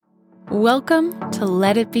Welcome to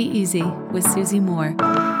Let It Be Easy with Susie Moore.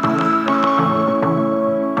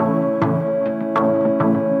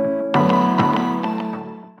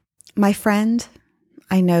 My friend,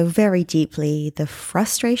 I know very deeply the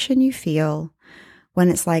frustration you feel when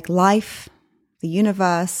it's like life, the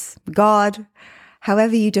universe, God,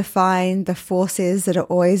 however you define the forces that are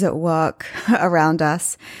always at work around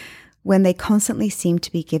us, when they constantly seem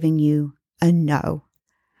to be giving you a no.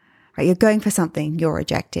 Right? You're going for something, you're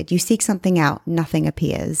rejected. You seek something out, nothing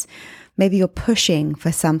appears. Maybe you're pushing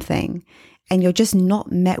for something and you're just not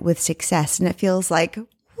met with success. And it feels like,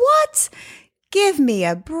 what? Give me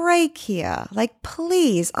a break here. Like,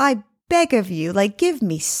 please, I beg of you, like, give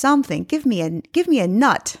me something. Give me a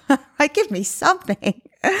nut. Like, give me something.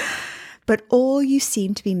 But all you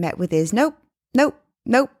seem to be met with is nope, nope,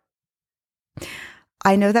 nope.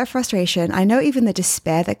 I know that frustration. I know even the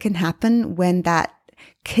despair that can happen when that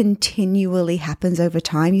continually happens over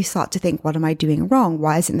time. You start to think, what am I doing wrong?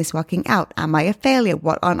 Why isn't this working out? Am I a failure?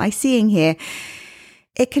 What aren't I seeing here?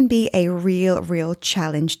 It can be a real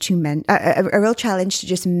challenge to a real challenge to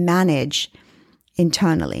just manage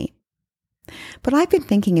internally. But I've been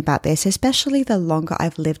thinking about this, especially the longer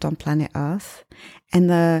I've lived on planet Earth, and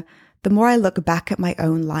the more I look back at my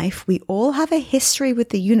own life. We all have a history with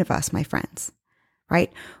the universe, my friends,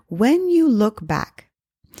 right? When you look back,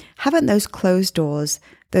 haven't those closed doors,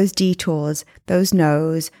 those detours, those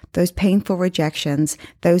no's, those painful rejections,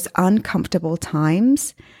 those uncomfortable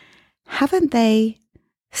times, haven't they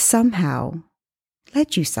somehow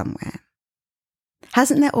led you somewhere?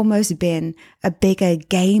 Hasn't there almost been a bigger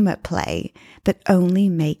game at play that only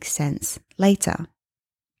makes sense later?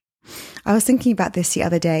 I was thinking about this the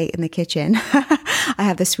other day in the kitchen. I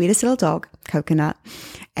have the sweetest little dog, Coconut,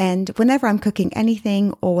 and whenever I'm cooking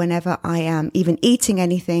anything or whenever I am even eating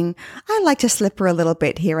anything, I like to slip her a little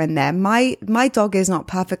bit here and there. My dog is not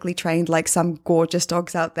perfectly trained like some gorgeous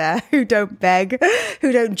dogs out there who don't beg,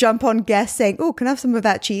 who don't jump on guests saying, oh, can I have some of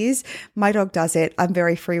that cheese? My dog does it. I'm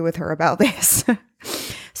very free with her about this.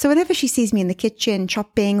 So whenever she sees me in the kitchen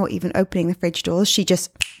chopping or even opening the fridge doors, she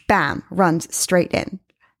just, bam, runs straight in,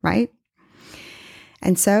 right?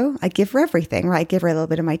 And so I give her everything, right? I give her a little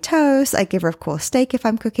bit of my toast. I give her, of course, steak if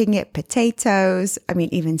I'm cooking it, potatoes,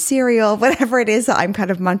 even cereal, whatever it is that I'm kind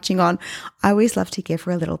of munching on. I always love to give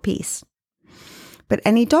her a little piece. But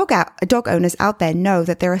any dog owners out there know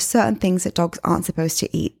that there are certain things that dogs aren't supposed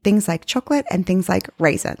to eat, things like chocolate and things like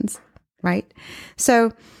raisins, right?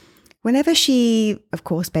 So whenever she, of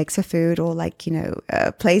course, begs for food or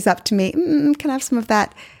plays up to me, can I have some of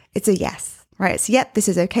that? It's a yes, right? It's, yep, this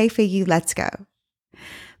is okay for you. Let's go.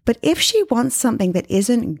 But if she wants something that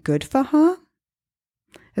isn't good for her,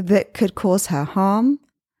 that could cause her harm,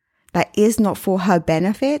 that is not for her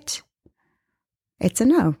benefit, it's a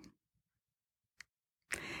no.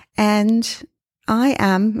 And I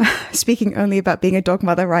am speaking only about being a dog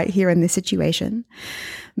mother right here in this situation,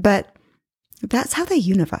 but that's how the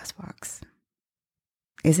universe works,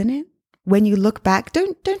 isn't it? When you look back,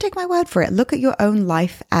 don't take my word for it. Look at your own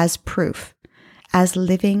life as proof, as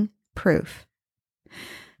living proof.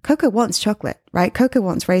 Coco wants chocolate, right? Coco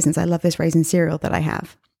wants raisins. I love this raisin cereal that I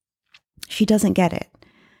have. She doesn't get it.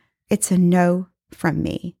 It's a no from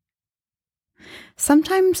me.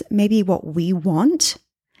 Sometimes maybe what we want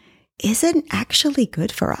isn't actually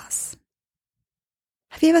good for us.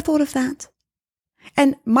 Have you ever thought of that?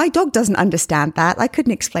 And my dog doesn't understand that. I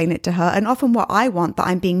couldn't explain it to her. And often what I want that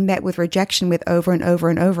I'm being met with rejection with over and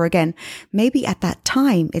over and over again, maybe at that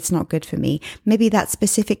time it's not good for me. Maybe that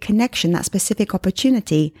specific connection, that specific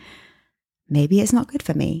opportunity, maybe it's not good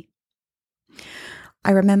for me.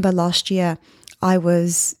 I remember last year I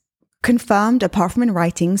was confirmed, apart from in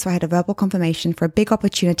writing, so I had a verbal confirmation for a big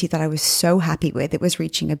opportunity that I was so happy with. It was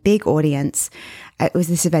reaching a big audience. It was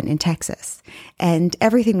this event in Texas, and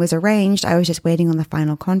everything was arranged. I was just waiting on the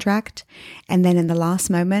final contract. And then in the last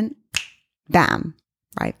moment, bam,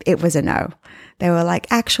 right? It was a no. They were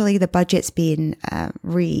like, actually, the budget's been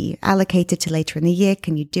reallocated to later in the year.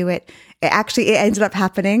 Can you do it? It ended up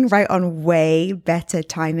happening right on way better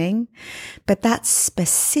timing. But that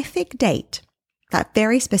specific date, that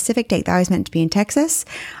very specific date that I was meant to be in Texas,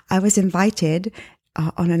 I was invited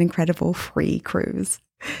on an incredible free cruise.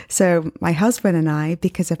 So my husband and I,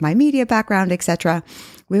 because of my media background, etc.,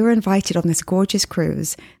 we were invited on this gorgeous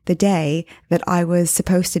cruise the day that I was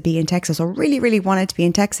supposed to be in Texas, or really wanted to be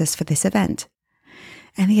in Texas for this event.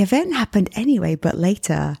 And the event happened anyway, but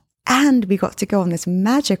later, and we got to go on this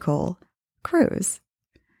magical cruise.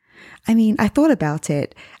 I mean, I thought about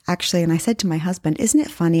it actually, and I said to my husband, isn't it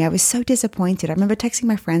funny? I was so disappointed. I remember texting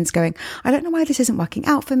my friends going, I don't know why this isn't working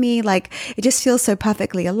out for me. Like, it just feels so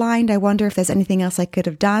perfectly aligned. I wonder if there's anything else I could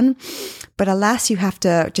have done. But alas, you have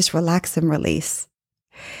to just relax and release.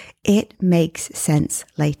 It makes sense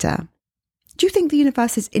later. Do you think the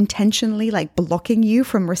universe is intentionally like blocking you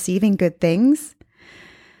from receiving good things?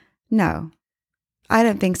 No, I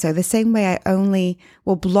don't think so. The same way I only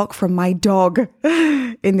will block from my dog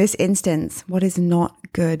in this instance what is not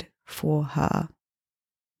good for her.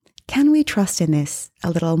 Can we trust in this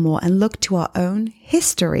a little more and look to our own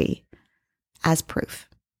history as proof?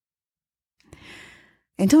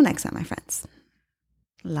 Until next time, my friends.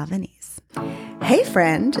 Love and ease. Hey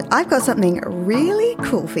friend, I've got something really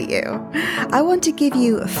cool for you. I want to give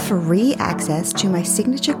you free access to my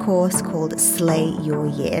signature course called Slay Your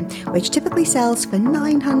Year, which typically sells for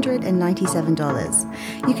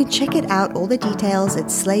 $997. You can check it out, all the details at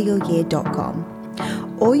slayyouryear.com.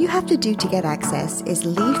 All you have to do to get access is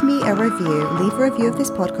leave me a review, leave a review of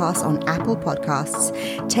this podcast on Apple Podcasts,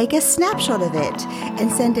 take a snapshot of it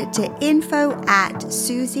and send it to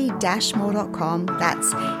info@susie-moore.com.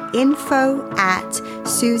 That's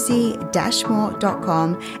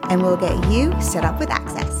info@susie-moore.com, and we'll get you set up with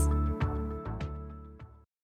access.